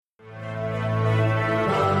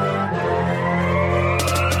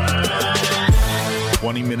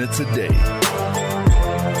20 minutes a day,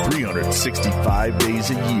 365 days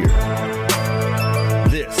a year.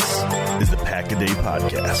 This is the Pack-A-Day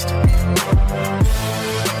Podcast.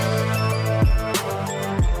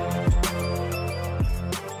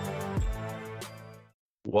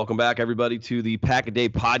 Welcome back, everybody, to the Pack-A-Day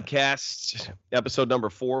Podcast, episode number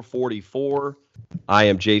 444. I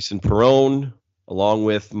am Jason Perrone, along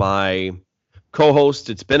with my co-host.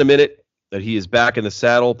 It's been a minute that he is back in the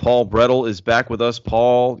saddle. Paul Brettel is back with us.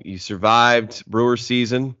 Paul, you survived Brewer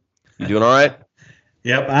season. You doing all right?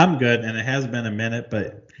 Yep, I'm good, and it has been a minute,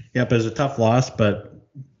 but yep, it was a tough loss, but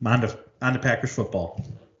on to Packers football.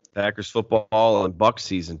 Packers football and Bucs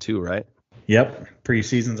season too, right? Yep,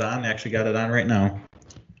 preseason's on. Actually got it on right now.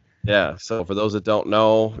 Yeah, so for those that don't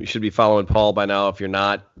know, you should be following Paul by now. If you're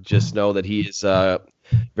not, just know that he is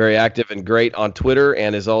very active and great on Twitter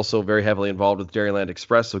and is also very heavily involved with Dairyland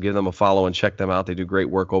Express, so give them a follow and check them out. They do great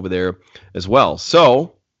work over there as well.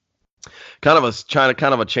 So kind of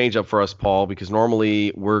a change up for us, Paul, because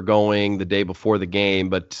normally we're going the day before the game,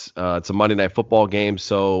 but it's a Monday Night Football game,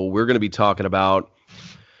 so we're going to be talking about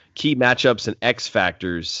key matchups and X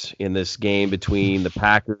factors in this game between the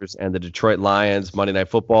Packers and the Detroit Lions. Monday Night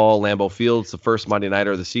Football, Lambeau Field's the first Monday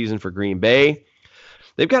Nighter of the season for Green Bay.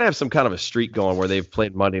 They've got to have some kind of a streak going where they've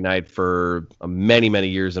played Monday night for many, many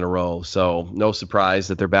years in a row. So no surprise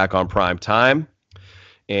that they're back on prime time.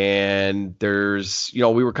 And there's,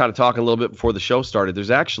 we were kind of talking a little bit before the show started.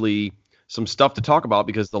 There's actually some stuff to talk about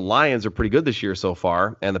because the Lions are pretty good this year so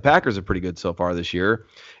far, and the Packers are pretty good so far this year.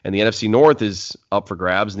 And the NFC North is up for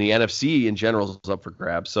grabs, and the NFC in general is up for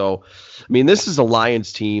grabs. So, this is a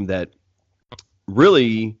Lions team that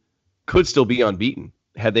really could still be unbeaten.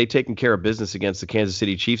 Had they taken care of business against the Kansas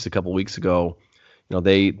City Chiefs a couple weeks ago,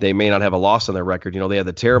 they may not have a loss on their record. They had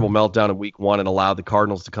the terrible meltdown in week 1 and allowed the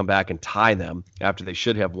Cardinals to come back and tie them after they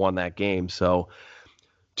should have won that game. So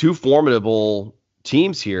two formidable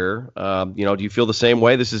teams here. Do you feel the same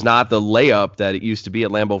way? This is not the layup that it used to be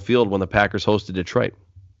at Lambeau Field when the Packers hosted Detroit.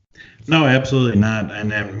 No, absolutely not.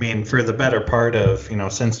 And for the better part of,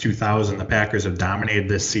 since 2000, the Packers have dominated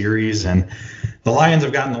this series, and the Lions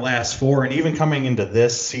have gotten the last 4. And even coming into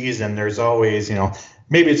this season, there's always,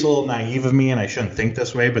 maybe it's a little naive of me and I shouldn't think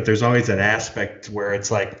this way, but there's always that aspect where it's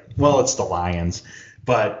like, well, it's the Lions.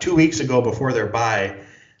 But 2 weeks ago before their bye,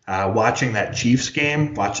 watching that Chiefs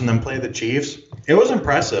game, watching them play the Chiefs, it was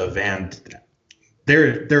impressive. And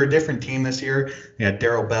they're a different team this year. They had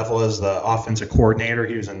Darrell Bevell as the offensive coordinator.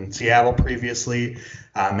 He was in Seattle previously.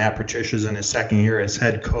 Matt Patricia's in his second year as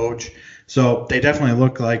head coach. So they definitely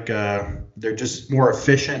look like they're just more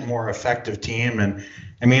efficient, more effective team. And,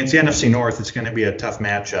 it's the NFC North. It's going to be a tough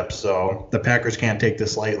matchup. So the Packers can't take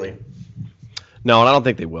this lightly. No, and I don't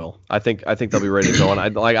think they will. I think they'll be ready to go. And I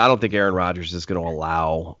don't think Aaron Rodgers is going to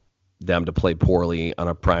allow them to play poorly on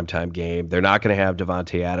a primetime game. They're not going to have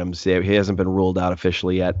Davante Adams. He hasn't been ruled out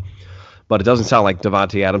officially yet, but it doesn't sound like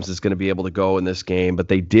Davante Adams is going to be able to go in this game. But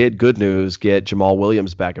they did, good news, get Jamal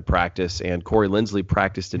Williams back at practice, and Corey Linsley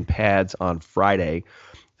practiced in pads on Friday.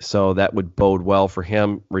 So that would bode well for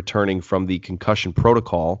him returning from the concussion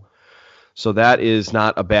protocol. So that is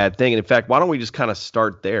not a bad thing. And in fact, why don't we just kind of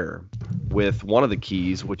start there with one of the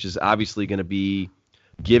keys, which is obviously going to be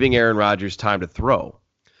giving Aaron Rodgers time to throw.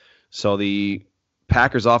 So the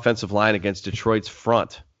Packers offensive line against Detroit's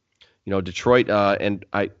front. Detroit,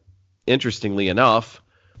 interestingly enough,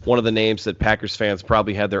 one of the names that Packers fans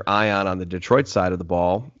probably had their eye on the Detroit side of the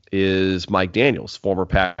ball is Mike Daniels, former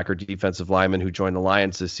Packer defensive lineman who joined the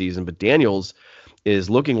Lions this season. But Daniels is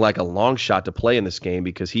looking like a long shot to play in this game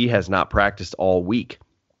because he has not practiced all week.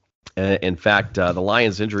 In fact, the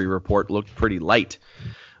Lions injury report looked pretty light,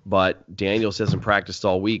 but Daniels hasn't practiced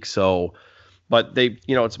all week. But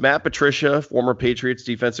it's Matt Patricia, former Patriots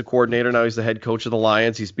defensive coordinator. Now he's the head coach of the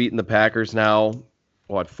Lions. He's beaten the Packers now,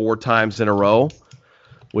 4 times in a row,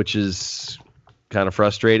 which is kind of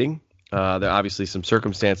frustrating. There are obviously some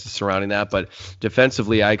circumstances surrounding that, but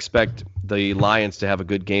defensively, I expect the Lions to have a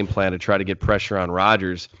good game plan to try to get pressure on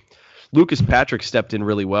Rodgers. Lucas Patrick stepped in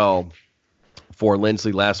really well for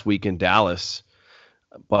Linsley last week in Dallas.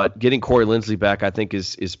 But getting Corey Linsley back, I think,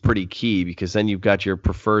 is pretty key because then you've got your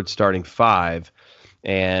preferred starting 5,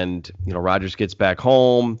 and Rodgers gets back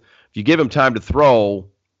home. If you give him time to throw,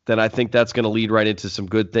 then I think that's going to lead right into some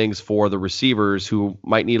good things for the receivers who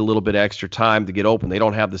might need a little bit of extra time to get open. They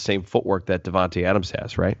don't have the same footwork that Davante Adams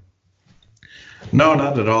has, right? No,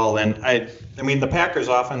 not at all. And the Packers'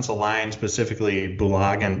 offensive line, specifically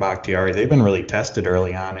Bulaga and Bakhtiari, they've been really tested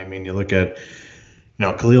early on. You look at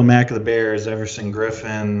Khalil Mack of the Bears, Everson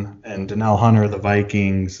Griffin, and Donnell Hunter of the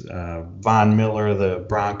Vikings, Von Miller of the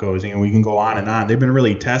Broncos. We can go on and on. They've been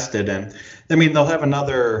really tested, and they'll have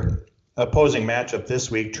another opposing matchup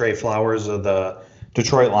this week. Trey Flowers of the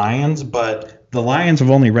Detroit Lions, but the Lions have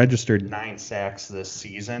only registered 9 sacks this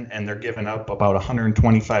season, and they're giving up about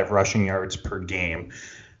 125 rushing yards per game,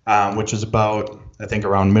 which is about, I think,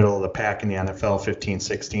 around middle of the pack in the NFL, 15th,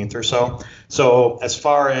 16th or so. So as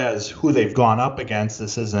far as who they've gone up against,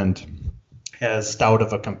 this isn't as stout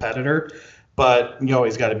of a competitor, but you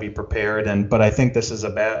always got to be prepared. But I think this is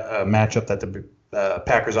a matchup that the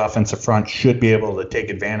Packers offensive front should be able to take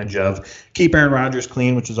advantage of. Keep Aaron Rodgers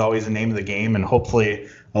clean, which is always the name of the game, and hopefully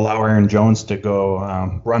allow Aaron Jones to go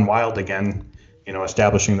run wild again.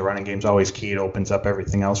 Establishing the running game is always key. It opens up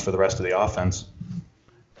everything else for the rest of the offense.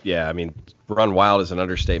 Yeah, run wild is an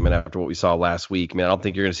understatement after what we saw last week. I don't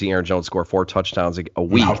think you're going to see Aaron Jones score 4 touchdowns a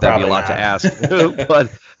week. No, that'd be a lot not. to ask.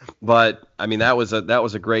 but that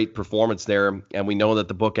was a great performance there, and we know that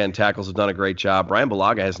the bookend tackles have done a great job. Brian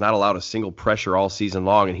Bulaga has not allowed a single pressure all season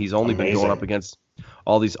long, and he's only been going up against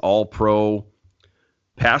all these all-pro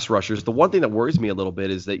pass rushers. The one thing that worries me a little bit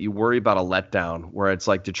is that you worry about a letdown, where it's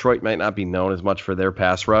like Detroit might not be known as much for their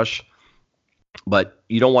pass rush, but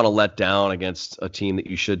you don't want to let down against a team that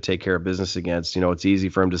you should take care of business against. It's easy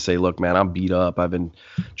for him to say, look, man, I'm beat up. I've been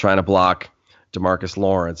trying to block DeMarcus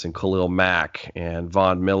Lawrence and Khalil Mack and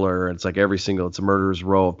Von Miller. It's like it's a murderer's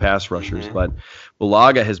row of pass rushers. Mm-hmm. But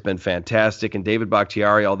Bulaga has been fantastic. And David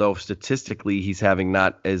Bakhtiari, although statistically he's having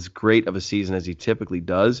not as great of a season as he typically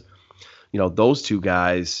does, those two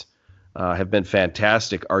guys have been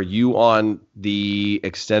fantastic. Are you on the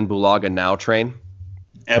extend Bulaga now train?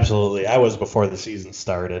 Absolutely. I was before the season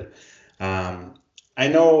started. I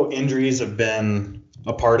know injuries have been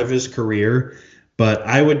a part of his career, but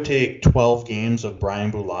I would take 12 games of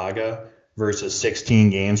Brian Bulaga versus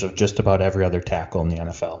 16 games of just about every other tackle in the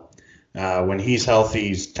NFL. When he's healthy,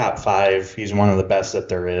 he's top 5. He's one of the best that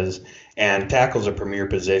there is. And tackle's a premier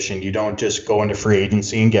position. You don't just go into free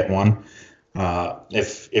agency and get one.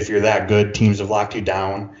 If you're that good, teams have locked you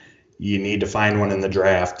down. You need to find one in the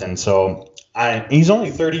draft. And so he's only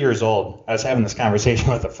 30 years old. I was having this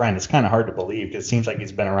conversation with a friend. It's kind of hard to believe because it seems like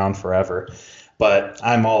he's been around forever. But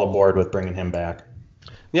I'm all aboard with bringing him back.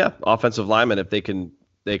 Yeah, offensive linemen, if they can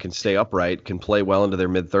stay upright, can play well into their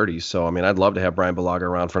mid-30s. So, I'd love to have Brian Bulaga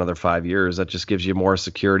around for another 5 years. That just gives you more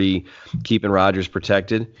security, keeping Rodgers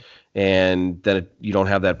protected. And then you don't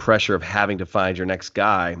have that pressure of having to find your next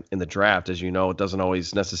guy in the draft. As you know, it doesn't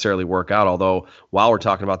always necessarily work out. Although, while we're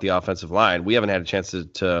talking about the offensive line, we haven't had a chance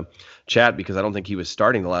to chat because I don't think he was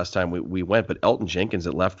starting the last time we went. But Elton Jenkins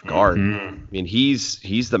at left guard, Mm-hmm.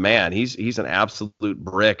 He's the man. He's an absolute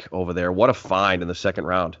brick over there. What a find in the second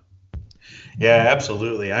round. Yeah,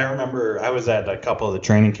 absolutely. I remember I was at a couple of the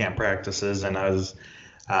training camp practices, and I was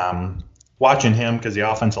watching him because the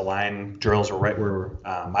offensive line drills were right where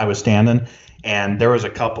I was standing, and there was a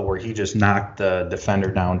couple where he just knocked the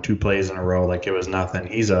defender down 2 plays in a row like it was nothing.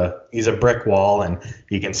 He's a brick wall, and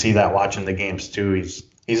you can see that watching the games too.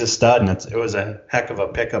 He's a stud, and it was a heck of a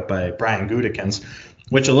pickup by Brian Gutekunst.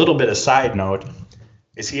 Which, a little bit of side note,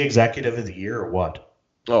 is he executive of the year or what?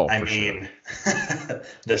 Oh, sure.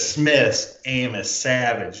 The Smiths, Amos,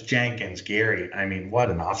 Savage, Jenkins, Gary. What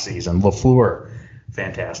an offseason. LaFleur,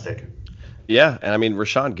 fantastic. Yeah, and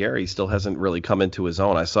Rashawn Gary still hasn't really come into his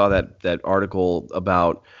own. I saw that article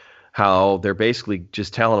about how they're basically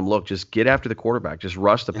just telling him, look, just get after the quarterback, just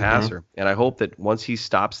rush the passer. And I hope that once he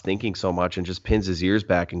stops thinking so much and just pins his ears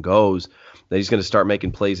back and goes, that he's going to start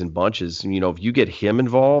making plays in bunches. And, if you get him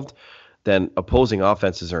involved, then opposing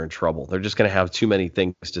offenses are in trouble. They're just going to have too many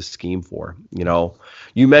things to scheme for.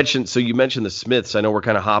 You mentioned the Smiths. I know we're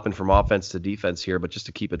kind of hopping from offense to defense here, but just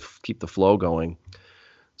to keep the flow going.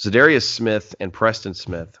 Za'Darius Smith and Preston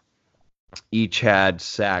Smith each had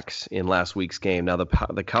sacks in last week's game. Now,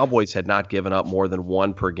 the Cowboys had not given up more than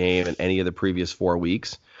 1 per game in any of the previous 4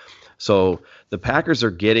 weeks. So the Packers are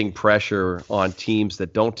getting pressure on teams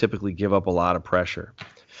that don't typically give up a lot of pressure.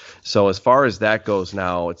 So as far as that goes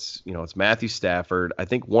now, it's Matthew Stafford. I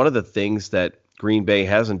think one of the things that Green Bay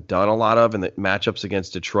hasn't done a lot of in the matchups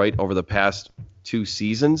against Detroit over the past 2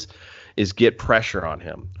 seasons is get pressure on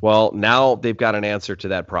him. Well, now they've got an answer to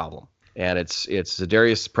that problem. And it's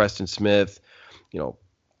Za'Darius Preston Smith, Kyler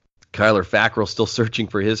Fackrell still searching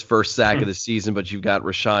for his first sack of the season, but you've got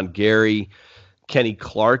Rashawn Gary, Kenny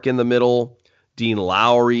Clark in the middle, Dean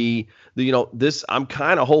Lowry. I'm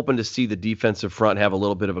kind of hoping to see the defensive front have a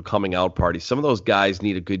little bit of a coming out party. Some of those guys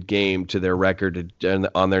need a good game to their record and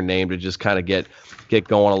on their name to just kind of get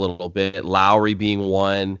going a little bit. Lowry being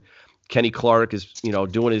one, Kenny Clark is,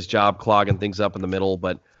 doing his job, clogging things up in the middle,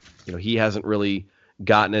 but, he hasn't really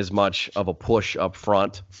gotten as much of a push up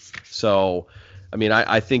front. So,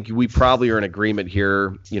 I think we probably are in agreement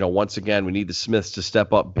here. Once again, we need the Smiths to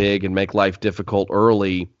step up big and make life difficult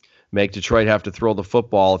early, make Detroit have to throw the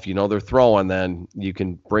football. If they're throwing, then you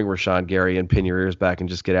can bring Rashawn Gary and pin your ears back and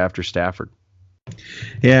just get after Stafford.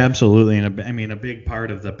 Yeah, absolutely. And a big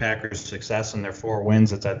part of the Packers' success in their 4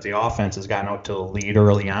 wins is that the offense has gotten out to a lead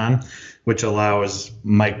early on, which allows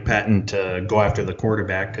Mike Pettin to go after the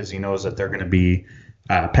quarterback because he knows that they're going to be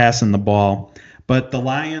passing the ball. But the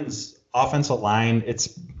Lions' offensive line,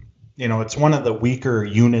 it's one of the weaker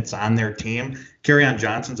units on their team. Kerryon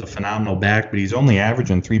Johnson's a phenomenal back, but he's only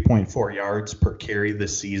averaging 3.4 yards per carry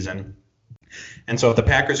this season. And so if the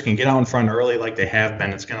Packers can get out in front early like they have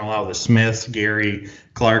been, it's going to allow the Smiths, Gary,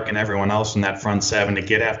 Clark, and everyone else in that front 7 to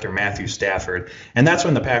get after Matthew Stafford. And that's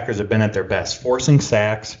when the Packers have been at their best, forcing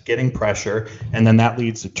sacks, getting pressure, and then that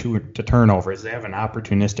leads to turnovers. They have an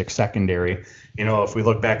opportunistic secondary. If we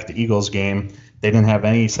look back at the Eagles game, they didn't have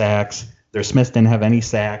any sacks. Their Smiths didn't have any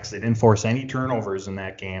sacks. They didn't force any turnovers in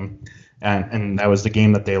that game. And that was the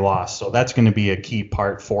game that they lost. So that's going to be a key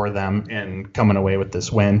part for them in coming away with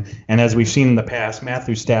this win. And as we've seen in the past,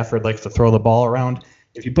 Matthew Stafford likes to throw the ball around.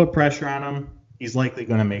 If you put pressure on him, he's likely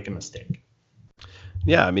going to make a mistake.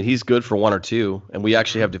 Yeah, he's good for 1 or 2. And we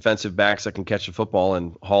actually have defensive backs that can catch the football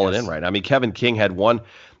and haul it in right. Kevin King had one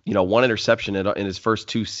interception in his first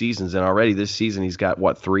 2 seasons. And already this season he's got,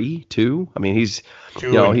 3, 2? He's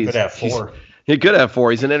 2, he could have 4. He could have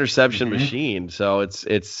 4. He's an interception machine. So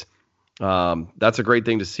it's that's a great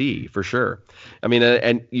thing to see for sure.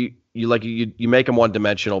 And you make them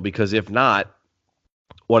one-dimensional because if not,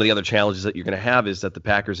 one of the other challenges that you're going to have is that the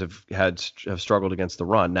Packers have struggled against the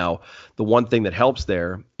run. Now, the one thing that helps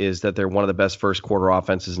there is that they're one of the best first quarter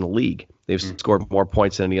offenses in the league. They've scored more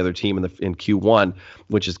points than any other team in Q1,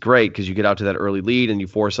 which is great because you get out to that early lead and you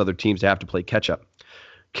force other teams to have to play catch up.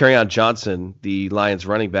 Kerryon Johnson, the Lions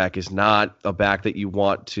running back, is not a back that you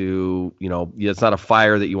want to, it's not a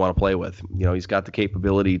fire that you want to play with. He's got the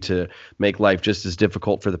capability to make life just as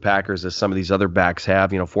difficult for the Packers as some of these other backs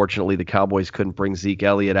have. Fortunately, the Cowboys couldn't bring Zeke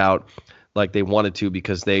Elliott out like they wanted to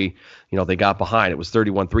because they got behind. It was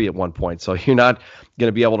 31-3 at one point. So you're not going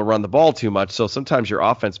to be able to run the ball too much. So sometimes your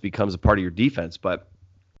offense becomes a part of your defense. But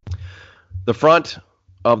the front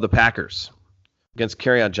of the Packers against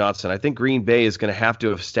Kerryon Johnson, I think Green Bay is going to have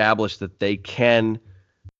to establish that they can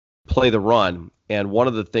play the run. And one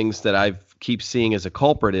of the things that I keep seeing as a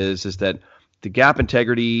culprit is that the gap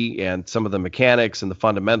integrity and some of the mechanics and the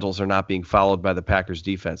fundamentals are not being followed by the Packers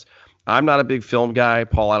defense. I'm not a big film guy.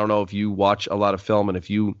 Paul, I don't know if you watch a lot of film and if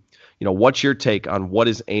what's your take on what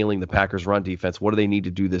is ailing the Packers run defense? What do they need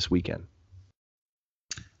to do this weekend?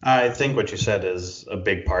 I think what you said is a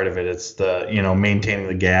big part of it. It's the, maintaining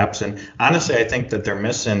the gaps. And honestly, I think that they're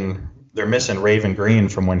missing Raven Green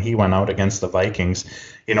from when he went out against the Vikings.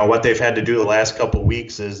 What they've had to do the last couple of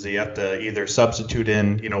weeks is you have to either substitute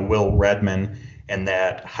in, Will Redmond in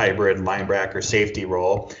that hybrid linebacker safety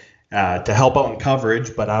role to help out in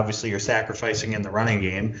coverage, but obviously you're sacrificing in the running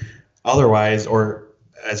game. Otherwise, or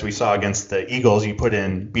as we saw against the Eagles, you put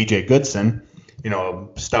in B.J. Goodson, a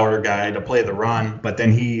stouter guy to play the run, but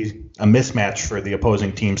then he's a mismatch for the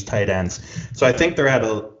opposing team's tight ends. So I think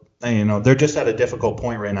they're just at a difficult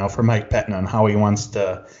point right now for Mike Pettin on how he wants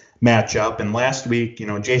to match up. And last week,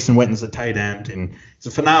 Jason Witten's a tight end, and he's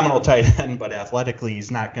a phenomenal tight end, but athletically he's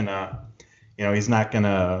not gonna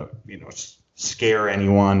scare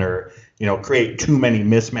anyone or create too many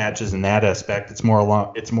mismatches in that aspect. It's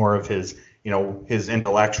more of his his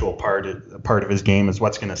intellectual part of his game is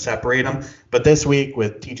what's going to separate him. But this week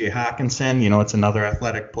with TJ Hawkinson, it's another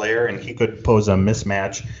athletic player, and he could pose a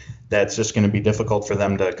mismatch that's just going to be difficult for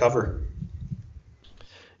them to cover.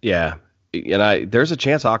 Yeah, and there's a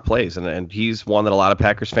chance Hawk plays, and he's one that a lot of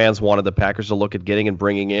Packers fans wanted the Packers to look at getting and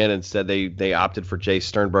bringing in. Instead, they opted for Jay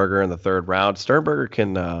Sternberger in the 3rd round. Sternberger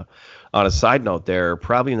can, on a side note there,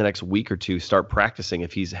 probably in the next week or 2, start practicing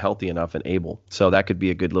if he's healthy enough and able. So that could be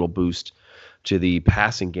a good little boost to the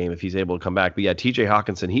passing game if he's able to come back. But yeah, TJ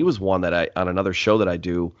Hawkinson, he was one that on another show that I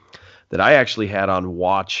do that I actually had on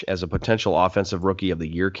watch as a potential offensive rookie of the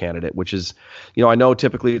year candidate, which is, I know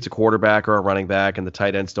typically it's a quarterback or a running back and the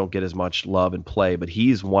tight ends don't get as much love and play, but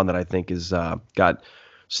he's one that I think is got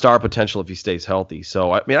star potential if he stays healthy.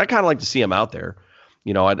 So, I kind of like to see him out there.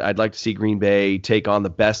 I'd like to see Green Bay take on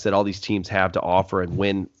the best that all these teams have to offer and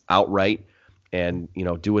win outright and,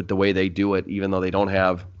 do it the way they do it, even though they don't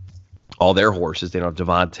have all their horses. They don't have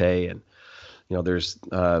Devontae, and there's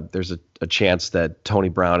a chance that Tony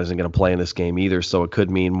Brown isn't going to play in this game either. So it could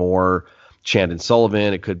mean more Chandon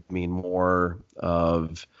Sullivan. It could mean more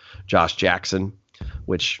of Josh Jackson,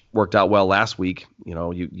 which worked out well last week.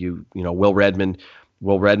 Will Redmond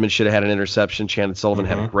should have had an interception. Chandon Sullivan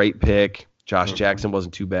had a great pick. Josh Jackson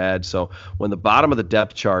wasn't too bad. So when the bottom of the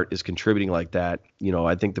depth chart is contributing like that,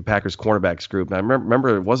 I think the Packers cornerbacks group, and I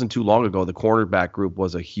remember it wasn't too long ago, the cornerback group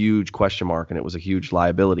was a huge question mark and it was a huge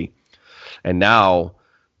liability. And now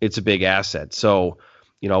it's a big asset. So,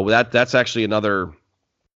 that's actually another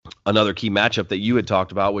key matchup that you had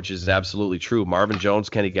talked about, which is absolutely true. Marvin Jones,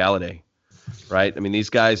 Kenny Galladay, right? I mean, these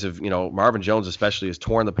guys have, Marvin Jones especially has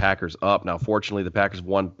torn the Packers up. Now, fortunately, the Packers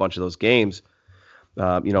won a bunch of those games. 3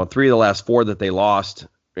 of the last 4 that they lost,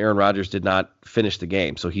 Aaron Rodgers did not finish the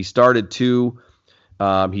game. So he started 2.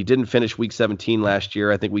 He didn't finish week 17 last year.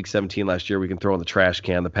 I think week 17 last year we can throw in the trash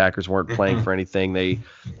can. The Packers weren't playing for anything. They,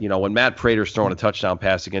 when Matt Prater's throwing a touchdown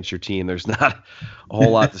pass against your team, there's not a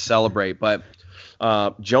whole lot to celebrate. But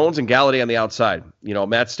Jones and Galladay on the outside.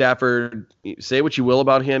 Matt Stafford, say what you will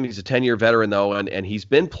about him. He's a 10-year veteran, though, and he's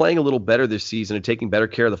been playing a little better this season and taking better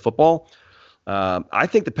care of the football. I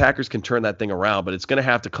think the Packers can turn that thing around, but it's going to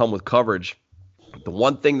have to come with coverage. The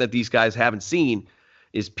one thing that these guys haven't seen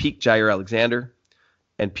is peak Jair Alexander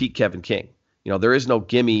and peak Kevin King. There is no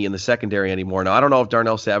gimme in the secondary anymore. Now, I don't know if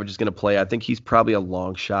Darnell Savage is going to play. I think he's probably a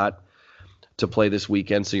long shot to play this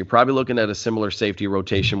weekend. So you're probably looking at a similar safety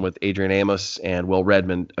rotation with Adrian Amos and Will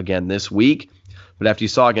Redmond again this week. But after you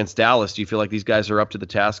saw against Dallas, do you feel like these guys are up to the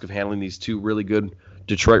task of handling these 2 really good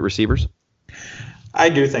Detroit receivers? I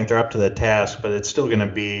do think they're up to the task, but it's still going to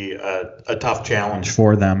be a tough challenge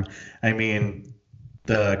for them. I mean,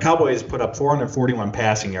 the Cowboys put up 441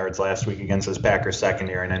 passing yards last week against this Packers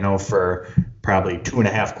secondary, and I know for probably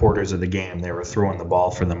 2.5 quarters of the game they were throwing the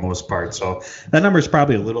ball for the most part. So that number is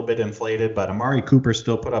probably a little bit inflated, but Amari Cooper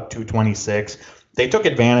still put up 226. They took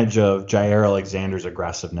advantage of Jair Alexander's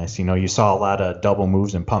aggressiveness. You saw a lot of double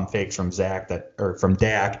moves and pump fakes from Dak that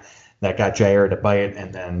got Jair to bite,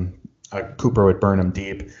 and then Cooper would burn him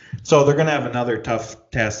deep. So they're going to have another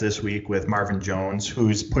tough task this week with Marvin Jones,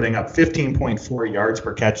 who's putting up 15.4 yards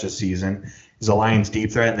per catch this season. He's a Lions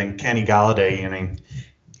deep threat. And then Kenny Galladay,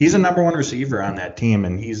 he's a number 1 receiver on that team,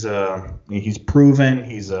 and he's proven.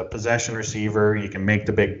 He's a possession receiver. He can make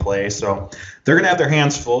the big play. So they're going to have their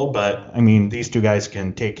hands full, but, these 2 guys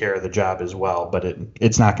can take care of the job as well. But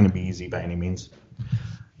it's not going to be easy by any means.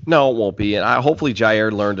 No, it won't be. And hopefully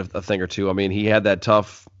Jair learned a thing or two. He had that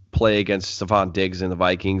tough play against Stephon Diggs and the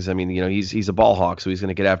Vikings. He's a ball hawk, so he's going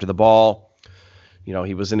to get after the ball.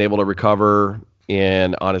 He wasn't able to recover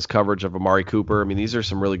on his coverage of Amari Cooper. These are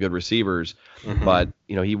some really good receivers, but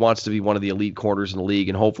he wants to be one of the elite corners in the league,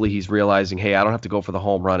 and hopefully he's realizing, hey, I don't have to go for the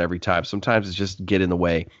home run every time. Sometimes it's just get in the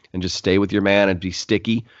way and just stay with your man and be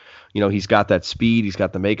sticky. He's got that speed, he's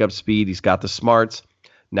got the makeup speed, he's got the smarts.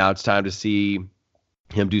 Now it's time to see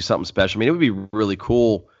him do something special. It would be really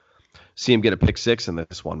cool see him get a pick 6 in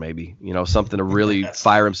this one, maybe, something to really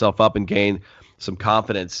fire himself up and gain some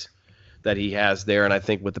confidence that he has there. And I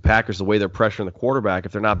think with the Packers, the way they're pressuring the quarterback,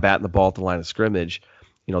 if they're not batting the ball at the line of scrimmage,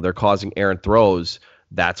 they're causing errant throws.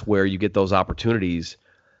 That's where you get those opportunities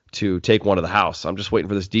to take one to the house. I'm just waiting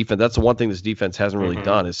for this defense. That's the one thing this defense hasn't really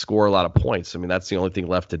done is score a lot of points. That's the only thing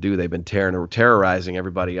left to do. They've been terrorizing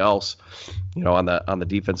everybody else, on the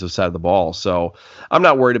defensive side of the ball. So I'm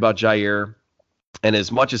not worried about Jair. And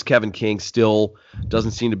as much as Kevin King still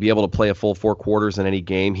doesn't seem to be able to play a full 4 quarters in any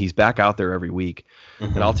game, he's back out there every week,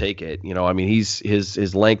 and I'll take it.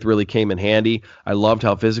 His length really came in handy. I loved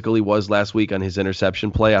how physical he was last week on his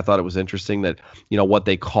interception play. I thought it was interesting that, what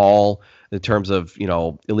they call in terms of,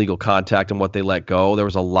 illegal contact and what they let go. There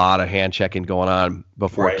was a lot of hand checking going on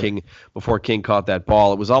before King caught that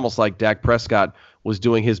ball. It was almost like Dak Prescott was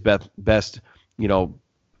doing his best,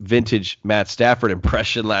 vintage Matt Stafford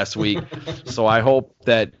impression last week. So I hope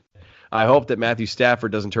that Matthew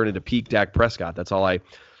Stafford doesn't turn into peak Dak Prescott. That's all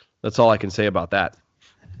I can say about that.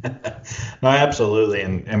 No, absolutely.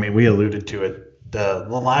 And we alluded to it. The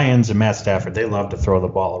Lions and Matt Stafford, they love to throw the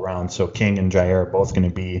ball around. So King and Jair are both going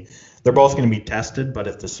to be tested, but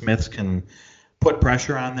if the Smiths can put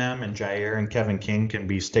pressure on them and Jair and Kevin King can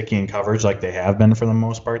be sticky in coverage like they have been for the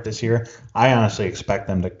most part this year, I honestly expect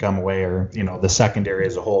them to come away, or the secondary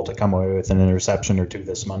as a whole to come away with an interception or 2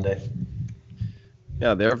 this Monday.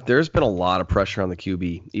 Yeah, there's been a lot of pressure on the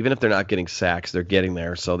QB. Even if they're not getting sacks, they're getting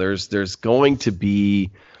there. So there's going to be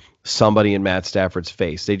somebody in Matt Stafford's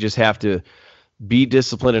face. They just have to be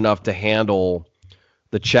disciplined enough to handle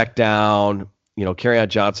the check down. Kerryon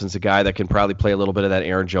Johnson's a guy that can probably play a little bit of that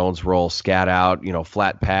Aaron Jones role, scat out,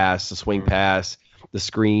 flat pass, the swing pass, the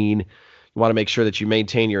screen. You want to make sure that you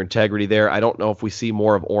maintain your integrity there. I don't know if we see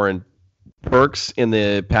more of Burks in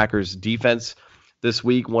the Packers defense this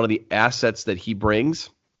week, one of the assets that he brings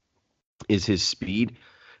is his speed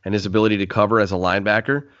and his ability to cover as a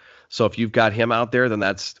linebacker. So if you've got him out there, then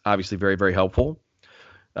that's obviously very, very helpful.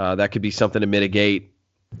 That could be something to mitigate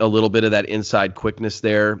a little bit of that inside quickness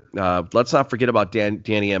there. Let's not forget about Danny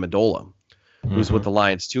Amendola, who's with the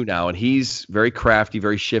Lions too now, and he's very crafty,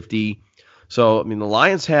 very shifty. So, I mean, the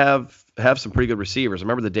Lions have some pretty good receivers. I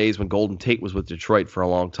remember the days when Golden Tate was with Detroit for a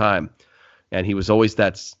long time, and he was always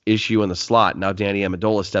that issue in the slot. Now Danny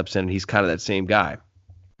Amendola steps in, and he's kind of that same guy.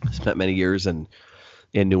 Spent many years in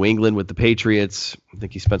New England with the Patriots. I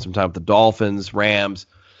think he spent some time with the Dolphins, Rams.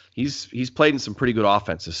 He's played in some pretty good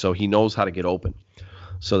offenses, so he knows how to get open.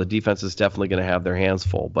 So the defense is definitely going to have their hands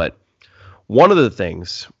full. But one of the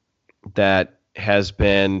things that has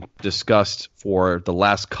been discussed for the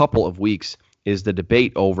last couple of weeks is the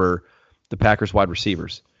debate over the Packers wide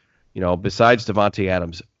receivers. You know, besides Davante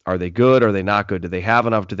Adams, are they good? Are they not good? Do they have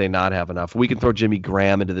enough? Do they not have enough? We can throw Jimmy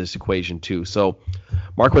Graham into this equation too. So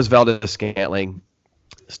Marquez Valdes-Scantling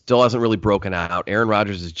still hasn't really broken out. Aaron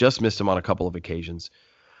Rodgers has just missed him on a couple of occasions.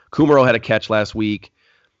 Kumaro had a catch last week.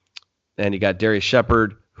 And you got Darius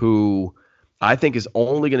Shepard, who I think is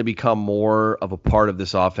only going to become more of a part of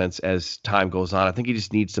this offense as time goes on. I think he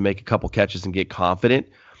just needs to make a couple catches and get confident.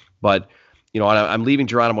 But, you know, I'm leaving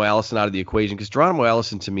Geronimo Allison out of the equation because Geronimo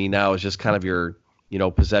Allison to me now is just kind of your, you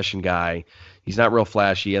know, possession guy. He's not real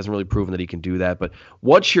flashy. He hasn't really proven that he can do that. But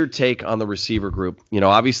what's your take on the receiver group? You know,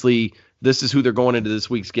 obviously this is who they're going into this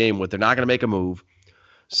week's game with. They're not going to make a move.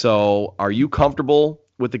 So are you comfortable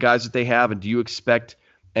with the guys that they have, and do you expect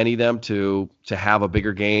any of them to have a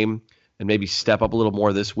bigger game and maybe step up a little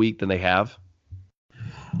more this week than they have?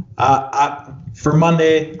 For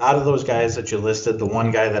Monday, out of those guys that you listed, the one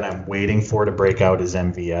guy that I'm waiting for to break out is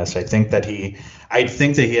MVS. I think that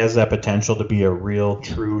he has that potential to be a real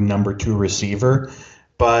true number 2 receiver,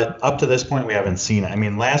 but up to this point we haven't seen it. I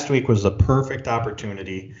mean, last week was the perfect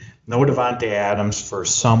opportunity. No Davante Adams for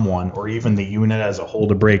someone or even the unit as a whole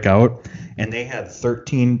to break out, and they had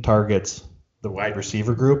 13 targets. The wide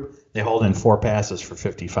receiver group, they hauled in 4 passes for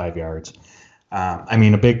 55 yards. I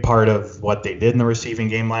mean, a big part of what they did in the receiving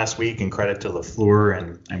game last week, and credit to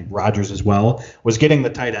LaFleur and Rodgers as well, was getting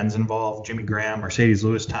the tight ends involved. Jimmy Graham, Mercedes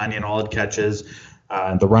Lewis, Tanyan all had catches.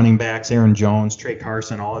 The running backs, Aaron Jones, Trey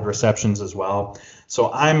Carson, all had receptions as well.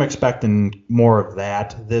 So I'm expecting more of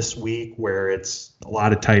that this week, where it's a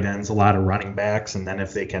lot of tight ends, a lot of running backs, and then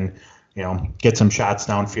if they can, you know, get some shots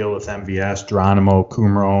downfield with MVS, Geronimo,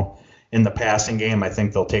 Kumaro, in the passing game, I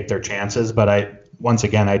think they'll take their chances. But I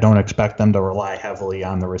don't expect them to rely heavily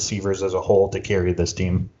on the receivers as a whole to carry this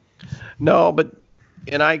team. No,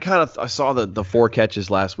 and I saw the 4 catches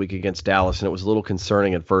last week against Dallas, and it was a little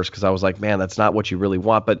concerning at first because I was like, man, that's not what you really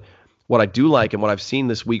want. But what I do like, and what I've seen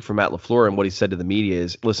this week from Matt LaFleur and what he said to the media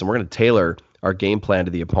is, listen, we're going to tailor our game plan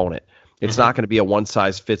to the opponent. It's not going to be a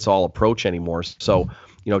one-size-fits-all approach anymore. So,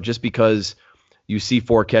 you know, just because you see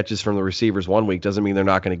 4 catches from the receivers one week doesn't mean they're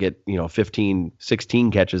not going to get, you know, 15,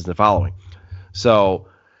 16 catches in the following. So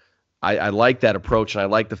I like that approach, and I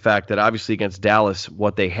like the fact that obviously against Dallas,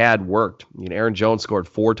 what they had worked. I mean, Aaron Jones scored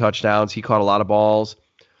 4 touchdowns. He caught a lot of balls.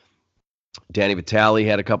 Danny Vitale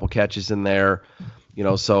had a couple catches in there. You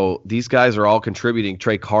know, so these guys are all contributing.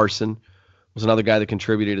 Trey Carson was another guy that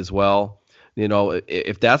contributed as well. You know,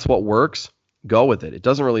 if that's what works, go with it. It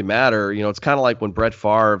doesn't really matter. You know, it's kind of like when Brett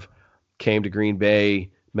Favre came to Green Bay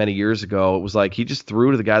many years ago. It was like he just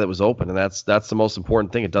threw to the guy that was open, and that's the most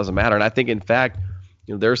important thing. It doesn't matter. And I think, in fact,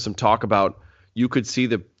 you know, there's some talk about you could see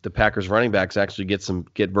the Packers running backs actually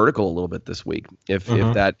get vertical a little bit this week if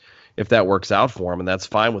that works out for them, and that's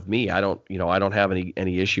fine with me. I don't have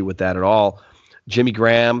any issue with that at all. Jimmy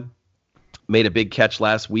Graham made a big catch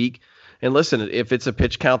last week, and listen, if it's a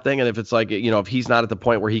pitch count thing, and if it's like, you know, if he's not at the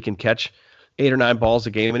point where he can catch 8 or 9 balls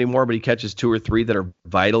a game anymore, but he catches 2 or 3 that are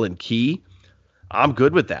vital and key, I'm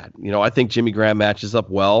good with that. You know, I think Jimmy Graham matches up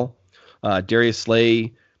well. Darius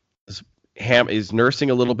Slay is nursing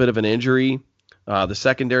a little bit of an injury. The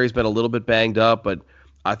secondary's been a little bit banged up, but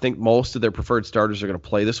I think most of their preferred starters are going to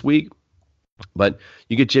play this week. But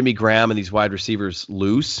you get Jimmy Graham and these wide receivers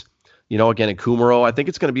loose, you know, again, in Kumaro, I think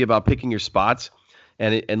it's going to be about picking your spots.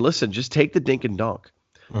 And listen, just take the dink and dunk.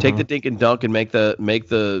 Take the dink and dunk and make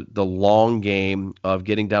the long game of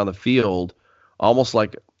getting down the field almost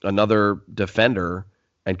like another defender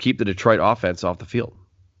and keep the Detroit offense off the field.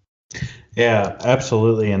 Yeah,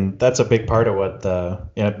 absolutely. And that's a big part of what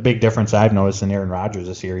big difference I've noticed in Aaron Rodgers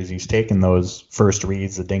this year is he's taken those first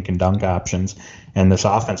reads, the dink and dunk options, and this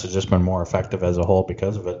offense has just been more effective as a whole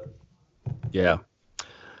because of it. Yeah.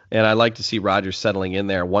 And I like to see Rodgers settling in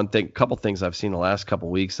there. Couple things I've seen the last couple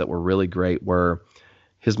weeks that were really great were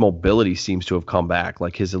his mobility seems to have come back,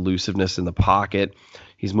 like his elusiveness in the pocket.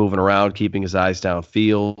 He's moving around, keeping his eyes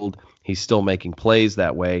downfield. He's still making plays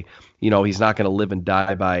that way. He's not going to live and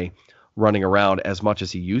die by running around as much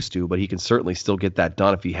as he used to, but he can certainly still get that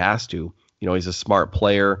done if he has to. He's a smart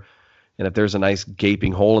player, and if there's a nice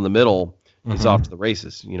gaping hole in the middle, he's off to the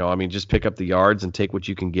races. Just pick up the yards and take what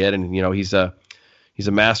you can get. And he's a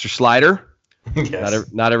master slider.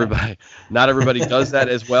 Yes. Not everybody does that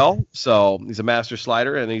as well. So he's a master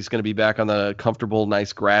slider, and he's going to be back on the comfortable,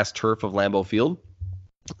 nice grass turf of Lambeau Field.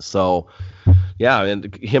 So, yeah,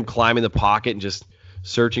 and him climbing the pocket and just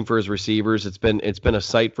searching for his receivers, it's been a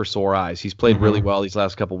sight for sore eyes. He's played really well these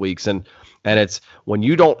last couple of weeks, and it's when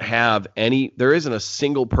you don't have there isn't a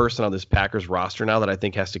single person on this Packers roster now that I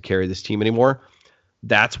think has to carry this team anymore.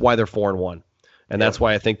 That's why they're 4-1. And that's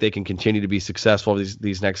why I think they can continue to be successful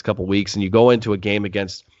these next couple of weeks. And you go into a game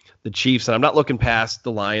against the Chiefs, and I'm not looking past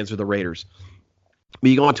the Lions or the Raiders, but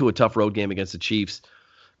you go into a tough road game against the Chiefs.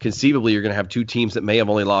 Conceivably, you're going to have two teams that may have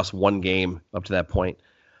only lost one game up to that point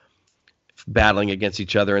battling against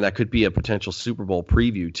each other, and that could be a potential Super Bowl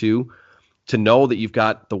preview too. To know that you've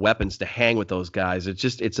got the weapons to hang with those guys,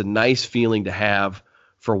 it's a nice feeling to have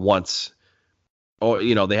for once. Or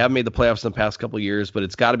they haven't made the playoffs in the past couple of years, but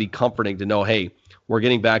it's got to be comforting to know, hey, we're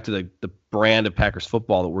getting back to the brand of Packers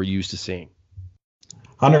football that we're used to seeing.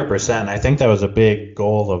 100%. I think that was a big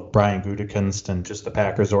goal of Brian Gutekunst and just the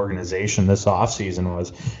Packers organization this offseason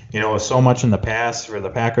was, so much in the past for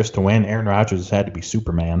the Packers to win, Aaron Rodgers had to be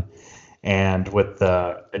Superman. And with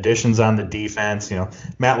the additions on the defense,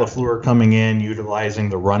 Matt LaFleur coming in,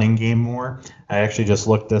 utilizing the running game more. I actually just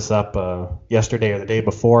looked this up yesterday or the day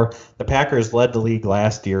before. The Packers led the league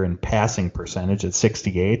last year in passing percentage at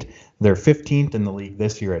 68. They're 15th in the league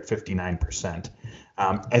this year at 59%.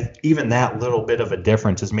 Even that little bit of a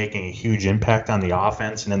difference is making a huge impact on the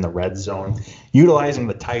offense and in the red zone. Utilizing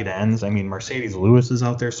the tight ends. Mercedes Lewis is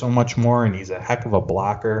out there so much more, and he's a heck of a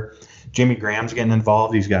blocker. Jimmy Graham's getting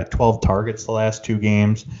involved. He's got 12 targets the last two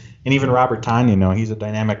games. And even Robert Tonyan, he's a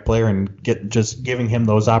dynamic player, and just giving him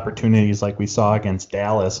those opportunities like we saw against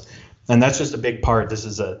Dallas. And that's just a big part. This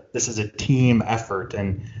is a team effort,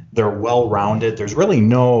 and they're well-rounded. There's really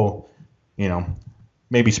no,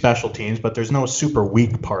 maybe special teams, but there's no super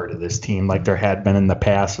weak part of this team like there had been in the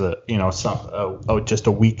past. Just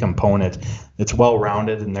a weak component. It's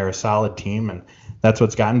well-rounded, and they're a solid team, and that's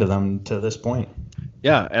what's gotten to them to this point.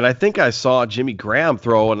 Yeah, and I think I saw Jimmy Graham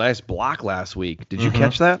throw a nice block last week. Did you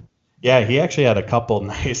catch that? Yeah, he actually had a couple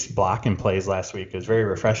nice blocking plays last week. It was very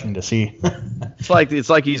refreshing to see. It's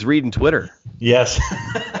like he's reading Twitter. Yes.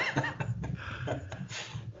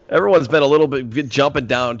 Everyone's been a little bit jumping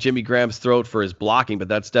down Jimmy Graham's throat for his blocking, but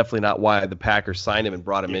that's definitely not why the Packers signed him and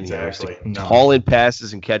brought him in here. To haul in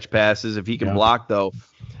passes and catch passes. If he can block, though,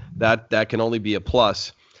 that can only be a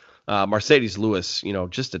plus. Mercedes Lewis,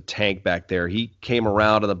 just a tank back there. He came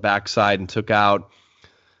around on the backside and took out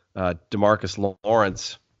DeMarcus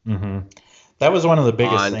Lawrence. Mm-hmm. That was one of the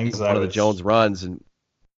biggest things. One of the Jones runs, and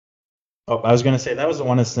I was going to say that was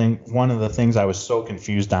one of the things I was so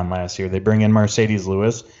confused on last year. They bring in Mercedes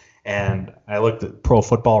Lewis, and I looked at Pro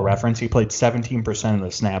Football Reference. He played 17% of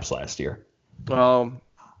the snaps last year. That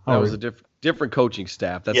was a different coaching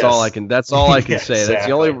staff. That's all I can. That's all I can say. Exactly. That's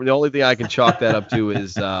the only thing I can chalk that up to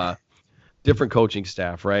is different coaching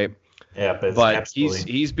staff, right? Yeah, but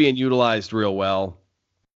he's being utilized real well.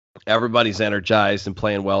 Everybody's energized and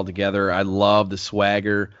playing well together. I love the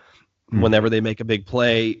swagger. Whenever they make a big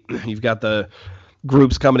play, you've got the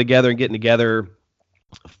groups coming together and getting together,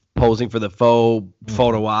 posing for the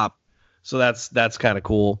photo op. So that's kind of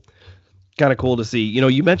cool. Kind of cool to see.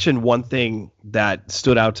 You mentioned one thing that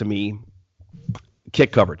stood out to me,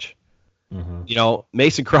 kick coverage.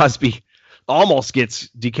 Mason Crosby almost gets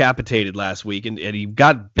decapitated last week, and he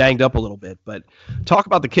got banged up a little bit. But talk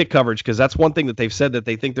about the kick coverage, because that's one thing that they've said that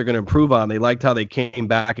they think they're going to improve on. They liked how they came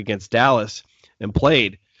back against Dallas and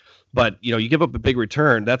played. But, you give up a big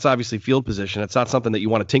return. That's obviously field position. It's not something that you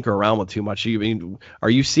want to tinker around with too much. Are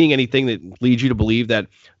you seeing anything that leads you to believe that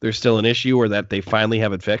there's still an issue or that they finally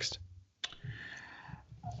have it fixed?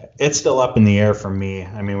 It's still up in the air for me.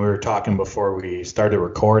 We were talking before we started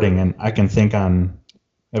recording, and I can think on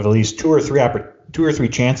at least two or three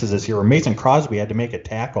chances this year where Mason Crosby had to make a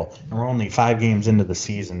tackle, and we're only 5 games into the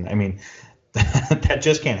season. That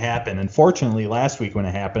just can't happen. And fortunately, last week when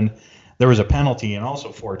it happened, there was a penalty, and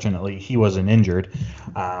also fortunately, he wasn't injured.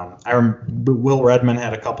 Will Redmond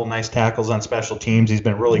had a couple nice tackles on special teams. He's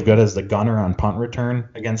been really good as the gunner on punt return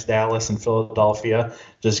against Dallas and Philadelphia,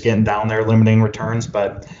 just getting down there, limiting returns.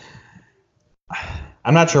 But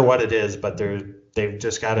I'm not sure what it is, but they've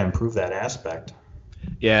just got to improve that aspect.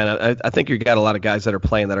 Yeah, and I think you've got a lot of guys that are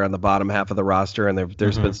playing that are on the bottom half of the roster, and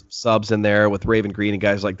there's been some subs in there with Raven Green and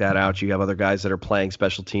guys like that out. You have other guys that are playing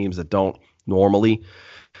special teams that don't normally.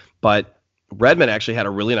 But Redmond actually had a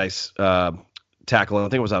really nice tackle. I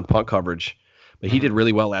think it was on punt coverage, but he did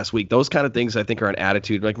really well last week. Those kind of things I think are an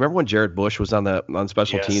attitude. Like, remember when Jared Bush was on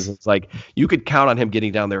special teams? It's like you could count on him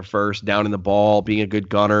getting down there first, down in the ball, being a good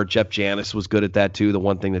gunner. Jeff Janis was good at that too. The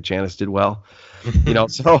one thing that Janis did well.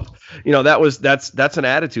 So that's an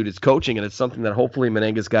attitude. It's coaching, and it's something that hopefully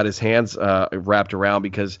Menenga's got his hands wrapped around,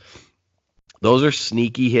 because those are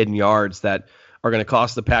sneaky hidden yards that are going to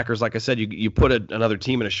cost the Packers. Like I said, you put another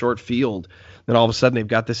team in a short field, then all of a sudden they've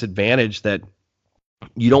got this advantage that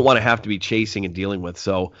you don't want to have to be chasing and dealing with.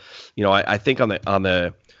 So, I think on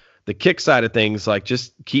the kick side of things, like,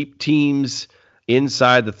 just keep teams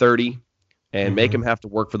inside the 30. And make them have to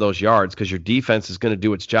work for those yards, because your defense is going to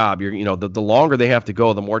do its job. The longer they have to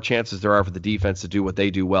go, the more chances there are for the defense to do what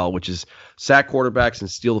they do well, which is sack quarterbacks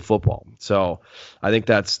and steal the football. So I think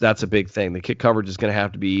that's a big thing. The kick coverage is going to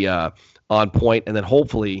have to be on point, and then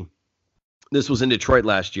hopefully, this was in Detroit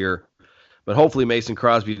last year, but hopefully Mason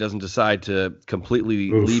Crosby doesn't decide to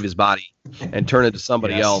completely leave his body and turn into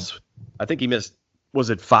somebody else. I think he missed, was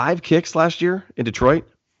it 5 kicks last year in Detroit?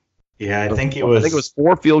 Yeah, I think it was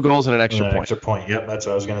 4 field goals and an extra point. Extra point. Yep, that's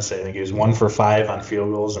what I was going to say. I think he was 1 for 5 on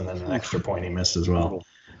field goals, and then an extra point he missed as well.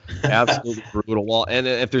 Absolutely brutal. Well, and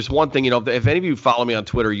if there's one thing, if any of you follow me on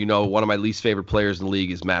Twitter, one of my least favorite players in the league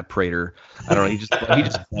is Matt Prater. I don't know. He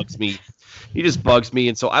just bugs me. He just bugs me.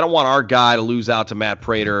 And so I don't want our guy to lose out to Matt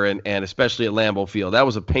Prater, and especially at Lambeau Field. That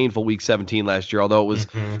was a painful Week 17 last year, although it was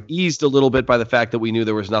eased a little bit by the fact that we knew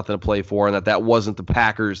there was nothing to play for, and that wasn't the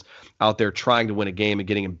Packers out there trying to win a game and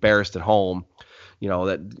getting embarrassed at home.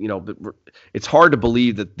 It's hard to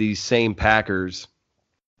believe that these same Packers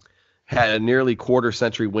had a nearly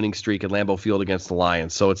quarter-century winning streak at Lambeau Field against the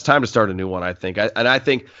Lions. So it's time to start a new one, I think. I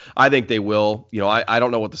think they will. I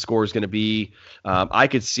don't know what the score is going to be. I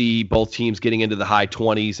could see both teams getting into the high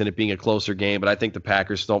 20s and it being a closer game, but I think the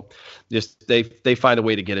Packers they find a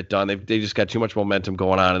way to get it done. They just got too much momentum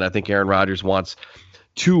going on, and I think Aaron Rodgers wants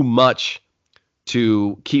too much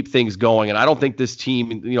to keep things going. And I don't think this team,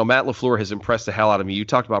 Matt LaFleur has impressed the hell out of me. You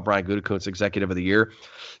talked about Brian Gutekunst, Executive of the Year.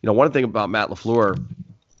 One thing about Matt LaFleur,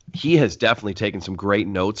 he has definitely taken some great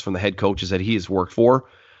notes from the head coaches that he has worked for,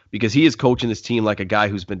 because he is coaching this team like a guy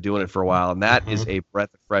who's been doing it for a while. And that is a breath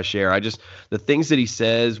of fresh air. The things that he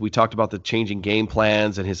says, we talked about the changing game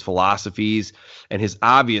plans and his philosophies and his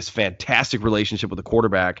obvious fantastic relationship with the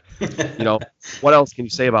quarterback. What else can you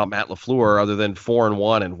say about Matt LaFleur other than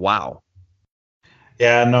 4-1 and wow?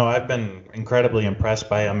 Yeah, no, I've been incredibly impressed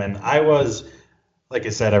by him. And I was, like I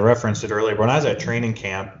said, I referenced it earlier, but when I was at training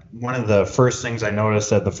camp, one of the first things I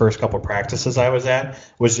noticed at the first couple practices I was at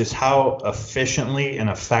was just how efficiently and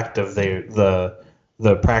effective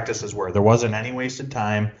the practices were. There wasn't any wasted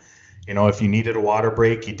time. If you needed a water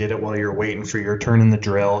break, you did it while you were waiting for your turn in the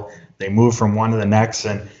drill. They moved from one to the next.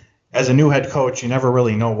 And as a new head coach, you never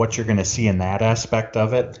really know what you're going to see in that aspect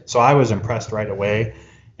of it. So I was impressed right away.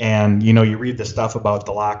 And, you read the stuff about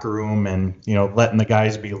the locker room and, letting the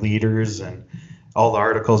guys be leaders and all the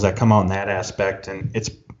articles that come out in that aspect. And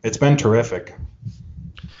it's been terrific.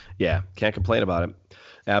 Yeah, can't complain about it.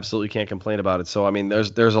 Absolutely can't complain about it. So,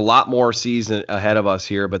 there's a lot more season ahead of us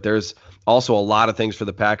here, but there's also a lot of things for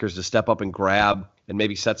the Packers to step up and grab and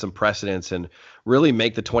maybe set some precedents and really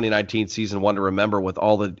make the 2019 season one to remember with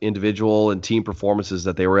all the individual and team performances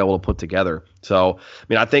that they were able to put together. So,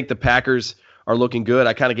 I think the Packers are looking good.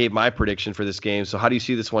 I kind of gave my prediction for this game. So how do you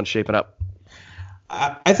see this one shaping up?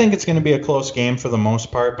 I think it's going to be a close game for the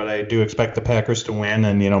most part, but I do expect the Packers to win.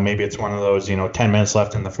 And, maybe it's one of those, 10 minutes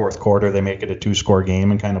left in the fourth quarter, they make it a 2-score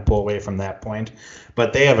game and kind of pull away from that point.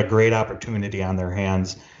 But they have a great opportunity on their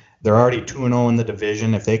hands. They're already 2-0 in the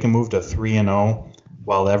division. If they can move to 3-0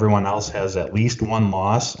 while everyone else has at least one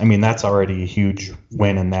loss, that's already a huge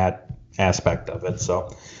win in that aspect of it.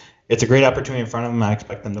 So it's a great opportunity in front of them. I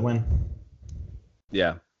expect them to win.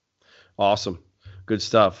 Yeah. Awesome. Good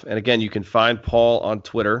stuff. And again, you can find Paul on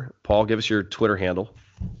Twitter. Paul, give us your Twitter handle.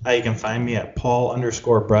 You can find me at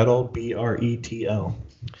Paul_Bretl, BRETL.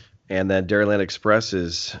 And then Dairyland Express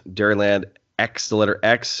is Dairyland X, the letter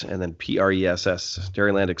X, and then PRESS.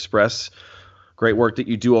 Dairyland Express. Great work that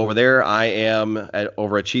you do over there. I am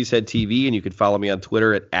over at Cheesehead TV, and you can follow me on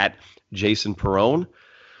Twitter at Jason Perrone.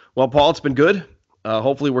 Well, Paul, it's been good.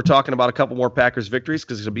 Hopefully we're talking about a couple more Packers victories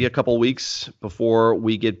because it'll be a couple weeks before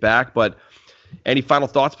we get back. But any final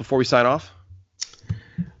thoughts before we sign off?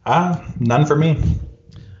 None for me.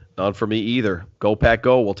 None for me either. Go Pack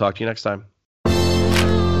Go. We'll talk to you next time.